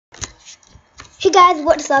Hey guys,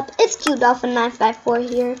 what's up? It's QDolphin954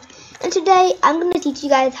 here, and today I'm going to teach you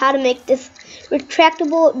guys how to make this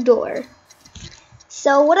retractable door.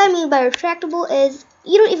 So what I mean by retractable is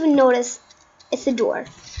you don't even notice it's a door,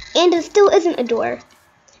 and it still isn't a door.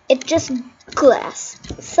 It's just glass.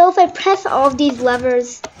 So if I press all of these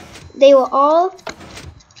levers, they will all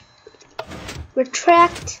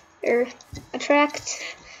retract or attract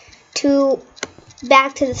to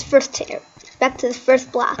back to this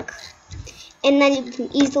first block. And then you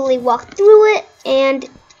can easily walk through it, and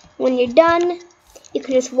when you're done, you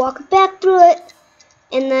can just walk back through it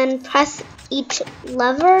and then press each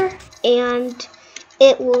lever, and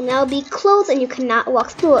it will now be closed and you cannot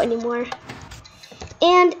walk through it anymore.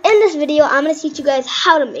 And in this video, I'm going to teach you guys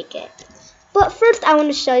how to make it. But first, I want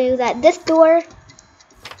to show you that this door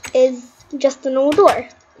is just a normal door.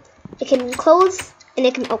 It can close and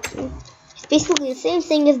it can open. It's basically the same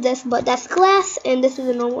thing as this, but that's glass and this is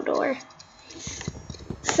a normal door.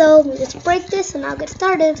 So let me just break this and I'll get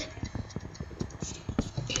started.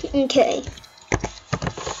 Okay.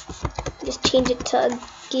 Just change it to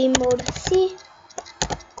game mode C.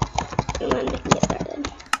 And then we can get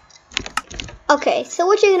started. Okay, so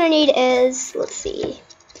what you're gonna need is, let's see.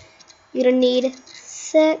 You're gonna need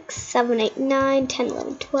 6, 7, 8, 9, 10,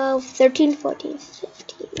 11, 12, 13, 14,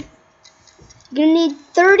 15. You're gonna need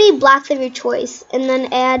 30 blocks of your choice, and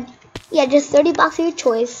then add, just 30 blocks of your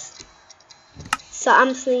choice. So I'm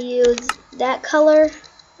just going to use that color,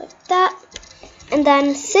 like that, and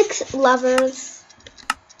then 6 levers,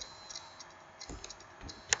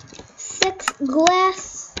 6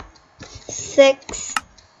 glass, 6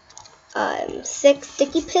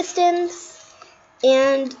 sticky pistons,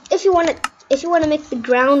 and if you want to make the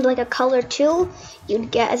ground like a color too,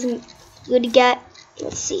 you'd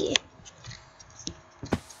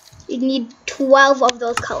need 12 of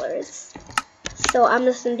those colors. So I'm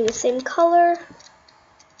just going to do the same color.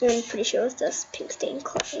 I'm pretty sure it's just pink stained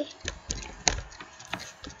clay.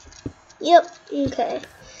 Yep, okay.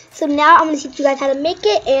 So now I'm going to teach you guys how to make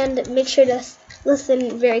it, and make sure to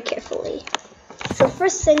listen very carefully. So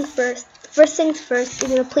first things first, you're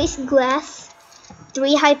going to place glass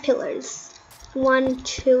 3 high pillars. 1,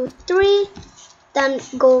 2, 3. Then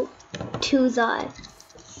go to the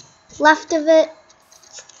left of it,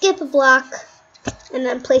 skip a block, and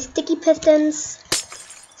then place sticky pistons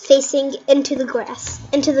facing into the glass.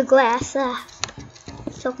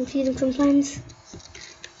 So confusing sometimes.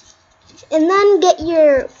 And then get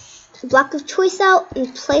your block of choice out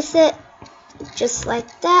and place it just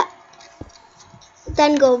like that.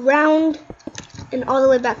 Then go round and all the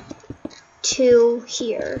way back to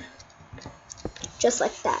here. Just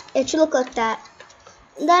like that. It should look like that.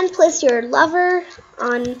 And then place your lever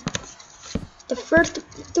on the first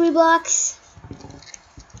 3 blocks.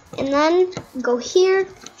 And then go here.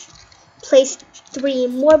 Place 3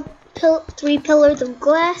 pillars of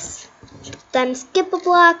glass, then skip a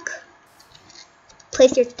block,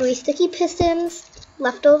 place your 3 sticky pistons,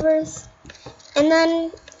 leftovers, and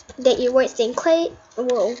then get your white stained clay,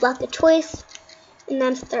 or block of choice, and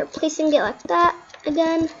then start placing it like that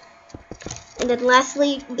again, and then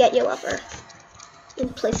lastly get your lever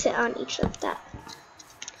and place it on each of that.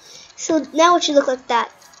 So now it should look like that.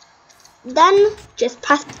 Then just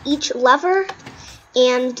press each lever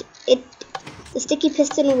and the sticky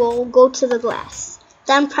piston will go to the glass.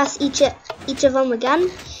 Then press each of them again,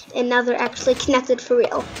 and now they're actually connected for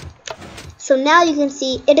real. So now you can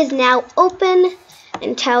see it is now open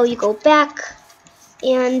until you go back,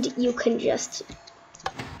 and you can just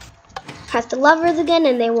press the levers again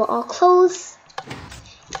and they will all close,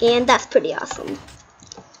 and that's pretty awesome.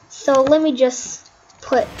 So let me just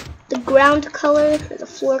put the ground color, or the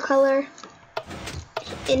floor color,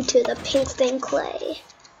 into the pink stained clay.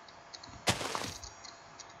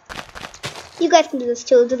 You guys can do this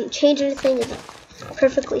too. It doesn't change anything. It's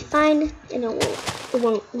perfectly fine, and it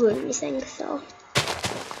won't ruin anything. So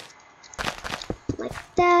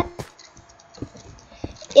like that.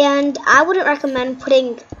 And I wouldn't recommend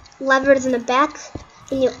putting levers in the back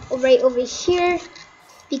and right over here,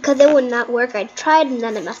 because it would not work. I tried and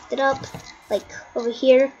then I messed it up. Like over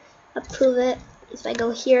here, I'll prove it. If I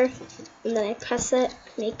go here and then I press it,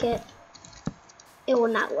 it will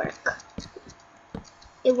not work.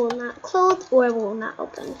 It will not close, or it will not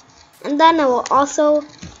open. And then it will also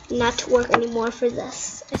not work anymore for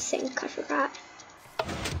this. I think I forgot.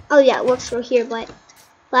 Oh yeah, it works for here, but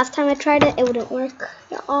last time I tried it, it wouldn't work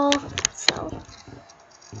at all. So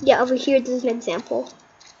yeah, over here, this is an example.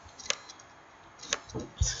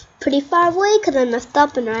 It's pretty far away because I messed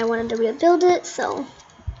up and I wanted to rebuild it, so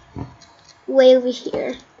way over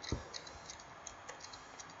here.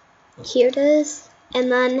 Here it is.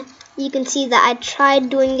 And then you can see that I tried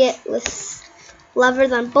doing it with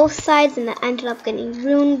levers on both sides and it ended up getting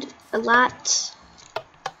ruined a lot.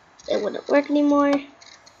 It wouldn't work anymore.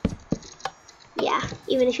 Yeah,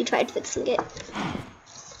 even if you tried fixing it.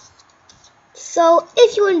 So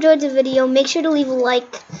if you enjoyed the video, make sure to leave a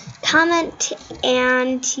like, comment,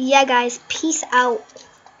 and yeah guys, peace out.